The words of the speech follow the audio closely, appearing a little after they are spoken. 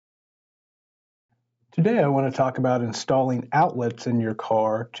Today I want to talk about installing outlets in your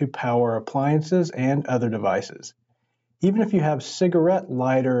car to power appliances and other devices. Even if you have cigarette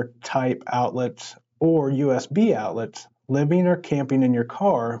lighter type outlets or USB outlets, living or camping in your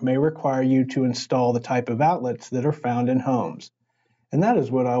car may require you to install the type of outlets that are found in homes. And that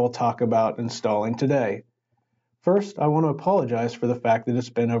is what I will talk about installing today. First, I want to apologize for the fact that it's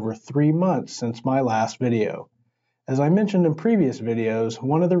been over 3 months since my last video. As I mentioned in previous videos,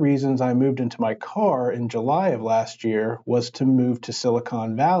 one of the reasons I moved into my car in July of last year was to move to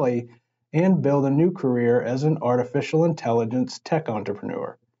Silicon Valley and build a new career as an artificial intelligence tech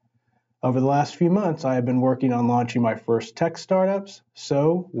entrepreneur. Over the last few months, I have been working on launching my first tech startups,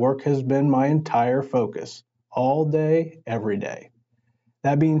 so work has been my entire focus, all day, every day.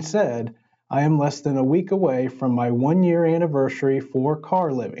 That being said, I am less than a week away from my 1-year anniversary for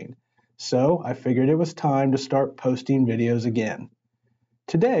car living. So I figured it was time to start posting videos again.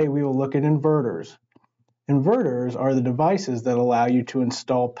 Today we will look at inverters. Inverters are the devices that allow you to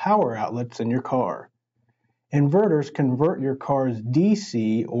install power outlets in your car. Inverters convert your car's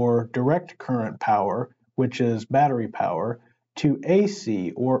DC or direct current power, which is battery power, to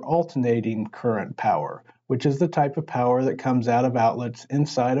AC or alternating current power, which is the type of power that comes out of outlets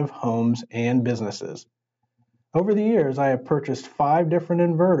inside of homes and businesses. Over the years, I have purchased 5 different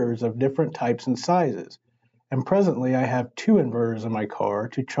inverters of different types and sizes, and presently I have 2 inverters in my car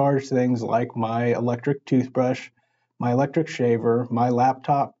to charge things like my electric toothbrush, my electric shaver, my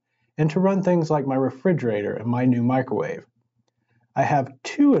laptop, and to run things like my refrigerator and my new microwave. I have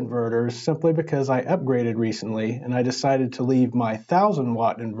 2 inverters simply because I upgraded recently and I decided to leave my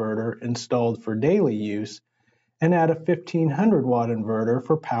 1000-watt inverter installed for daily use and add a 1500-watt inverter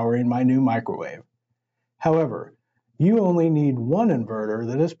for powering my new microwave. However, you only need one inverter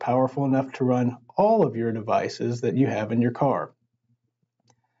that is powerful enough to run all of your devices that you have in your car.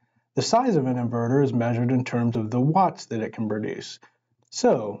 The size of an inverter is measured in terms of the watts that it can produce.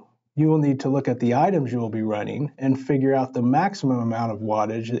 So, you will need to look at the items you will be running and figure out the maximum amount of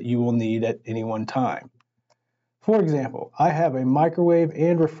wattage that you will need at any one time. For example, I have a microwave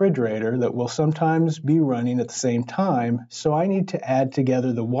and refrigerator that will sometimes be running at the same time, so I need to add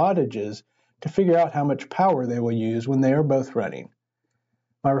together the wattages to figure out how much power they will use when they are both running.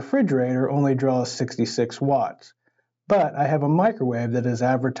 My refrigerator only draws 66 watts, but I have a microwave that is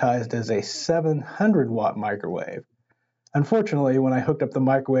advertised as a 700-watt microwave. Unfortunately, when I hooked up the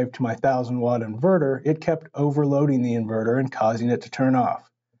microwave to my 1000-watt inverter, it kept overloading the inverter and causing it to turn off.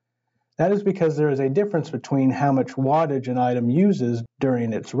 That is because there is a difference between how much wattage an item uses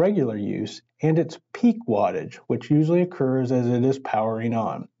during its regular use and its peak wattage, which usually occurs as it is powering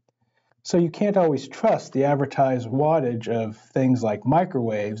on. So you can't always trust the advertised wattage of things like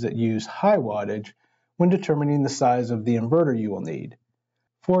microwaves that use high wattage when determining the size of the inverter you will need.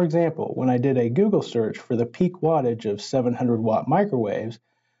 For example, when I did a Google search for the peak wattage of 700-watt microwaves,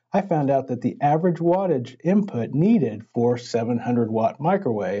 I found out that the average wattage input needed for 700-watt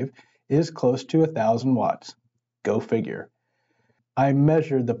microwave is close to 1000 watts. Go figure. I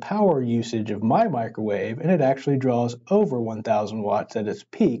measured the power usage of my microwave and it actually draws over 1000 watts at its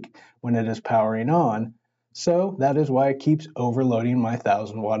peak when it is powering on, so that is why it keeps overloading my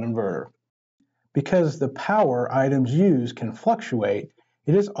 1000-watt inverter. Because the power items use can fluctuate,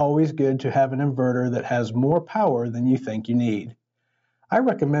 it is always good to have an inverter that has more power than you think you need. I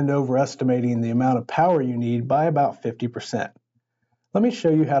recommend overestimating the amount of power you need by about 50%. Let me show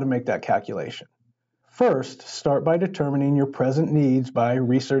you how to make that calculation. First, start by determining your present needs by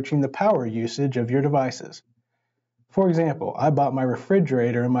researching the power usage of your devices. For example, I bought my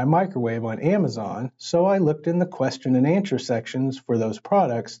refrigerator and my microwave on Amazon, so I looked in the question and answer sections for those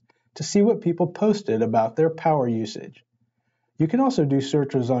products to see what people posted about their power usage. You can also do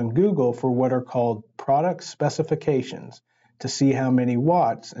searches on Google for what are called product specifications to see how many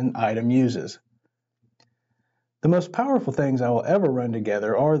watts an item uses. The most powerful things I will ever run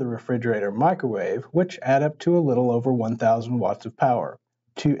together are the refrigerator and microwave, which add up to a little over 1000 watts of power.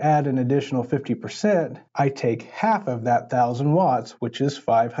 To add an additional 50%, I take half of that 1000 watts, which is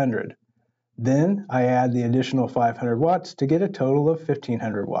 500. Then I add the additional 500 watts to get a total of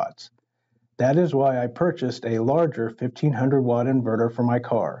 1500 watts. That is why I purchased a larger 1500-watt inverter for my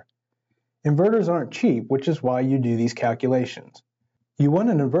car. Inverters aren't cheap, which is why you do these calculations. You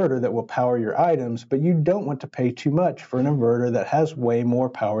want an inverter that will power your items, but you don't want to pay too much for an inverter that has way more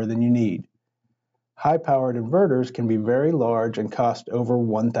power than you need. High-powered inverters can be very large and cost over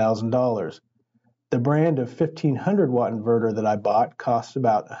 $1,000. The brand of 1500-watt inverter that I bought cost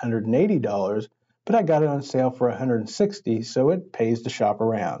about $180, but I got it on sale for $160, so it pays to shop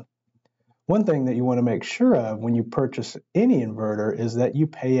around. One thing that you want to make sure of when you purchase any inverter is that you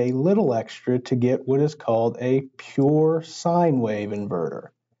pay a little extra to get what is called a pure sine wave inverter.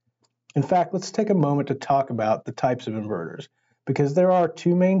 In fact, let's take a moment to talk about the types of inverters, because there are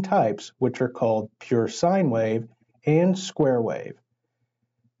two main types, which are called pure sine wave and square wave.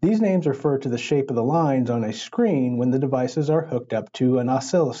 These names refer to the shape of the lines on a screen when the devices are hooked up to an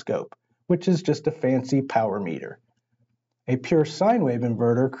oscilloscope, which is just a fancy power meter. A pure sine wave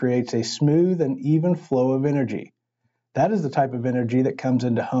inverter creates a smooth and even flow of energy. That is the type of energy that comes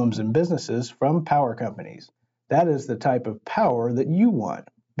into homes and businesses from power companies. That is the type of power that you want,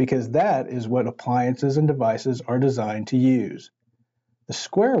 because that is what appliances and devices are designed to use. The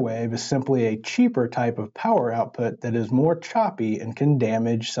square wave is simply a cheaper type of power output that is more choppy and can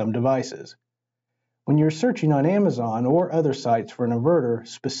damage some devices. When you're searching on Amazon or other sites for an inverter,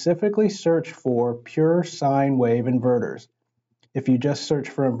 specifically search for pure sine wave inverters. If you just search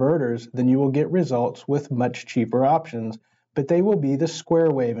for inverters, then you will get results with much cheaper options, but they will be the square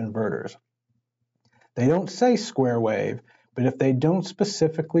wave inverters. They don't say square wave, but if they don't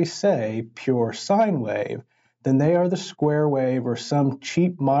specifically say pure sine wave, then they are the square wave or some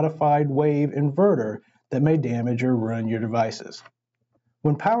cheap modified wave inverter that may damage or ruin your devices.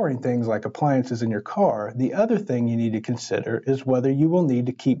 When powering things like appliances in your car, the other thing you need to consider is whether you will need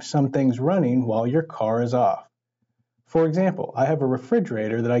to keep some things running while your car is off. For example, I have a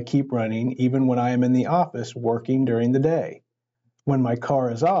refrigerator that I keep running even when I am in the office working during the day. When my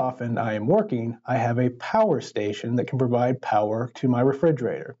car is off and I am working, I have a power station that can provide power to my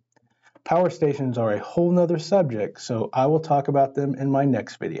refrigerator. Power stations are a whole nother subject, so I will talk about them in my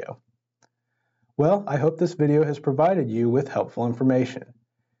next video. Well, I hope this video has provided you with helpful information.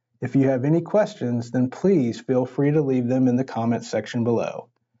 If you have any questions, then please feel free to leave them in the comments section below.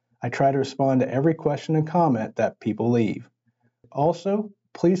 I try to respond to every question and comment that people leave. Also,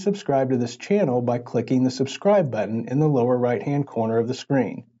 please subscribe to this channel by clicking the subscribe button in the lower right-hand corner of the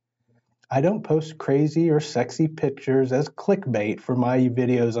screen. I don't post crazy or sexy pictures as clickbait for my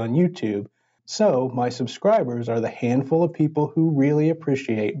videos on YouTube, so my subscribers are the handful of people who really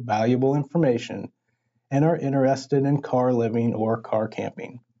appreciate valuable information and are interested in car living or car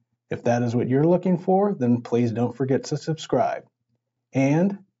camping. If that is what you're looking for, then please don't forget to subscribe.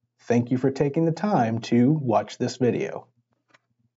 And thank you for taking the time to watch this video.